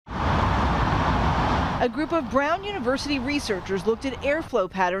A group of Brown University researchers looked at airflow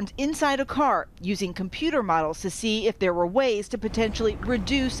patterns inside a car using computer models to see if there were ways to potentially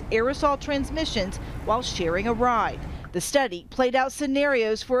reduce aerosol transmissions while sharing a ride. The study played out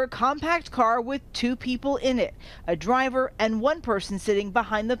scenarios for a compact car with 2 people in it, a driver and 1 person sitting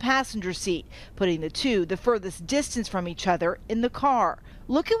behind the passenger seat, putting the 2 the furthest distance from each other in the car.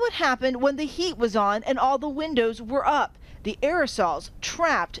 Look at what happened when the heat was on and all the windows were up. The aerosols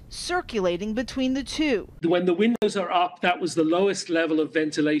trapped, circulating between the 2. When the windows are up, that was the lowest level of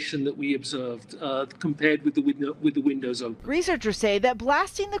ventilation that we observed compared with the windows open. Researchers say that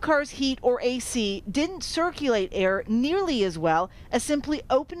blasting the car's heat or AC didn't circulate air nearly as well as simply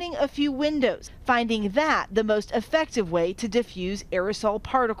opening a few windows, finding that the most effective way to diffuse aerosol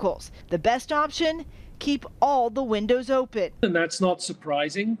particles. The best option? Keep all the windows open. And that's not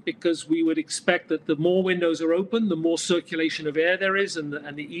surprising because we would expect that the more windows are open, the more circulation of air there is and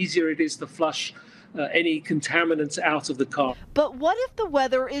the easier it is to flush any contaminants out of the car. But what if the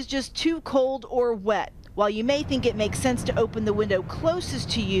weather is just too cold or wet? While you may think it makes sense to open the window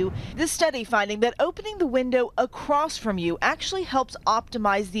closest to you, this study finding that opening the window across from you actually helps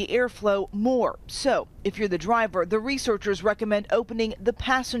optimize the airflow more. So, if you're the driver, the researchers recommend opening the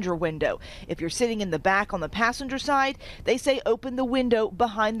passenger window. If you're sitting in the back on the passenger side, they say open the window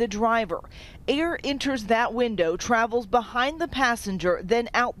behind the driver. Air enters that window, travels behind the passenger, then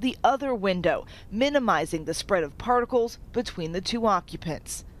out the other window, minimizing the spread of particles between the 2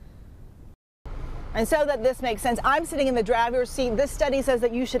 occupants. And so that this makes sense, I'm sitting in the driver's seat. This study says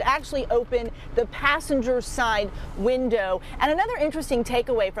that you should actually open the passenger side window. And another interesting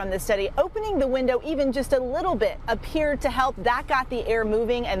takeaway from this study, opening the window even just a little bit appeared to help. That got the air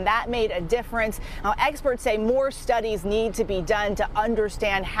moving and that made a difference. Now, experts say more studies need to be done to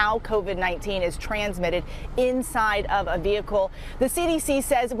understand how COVID-19 is transmitted inside of a vehicle. The CDC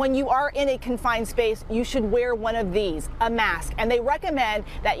says when you are in a confined space, you should wear one of these, a mask. And they recommend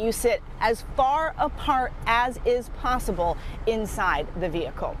that you sit as far apart as is possible inside the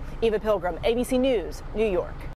vehicle. Eva Pilgrim, ABC News, New York.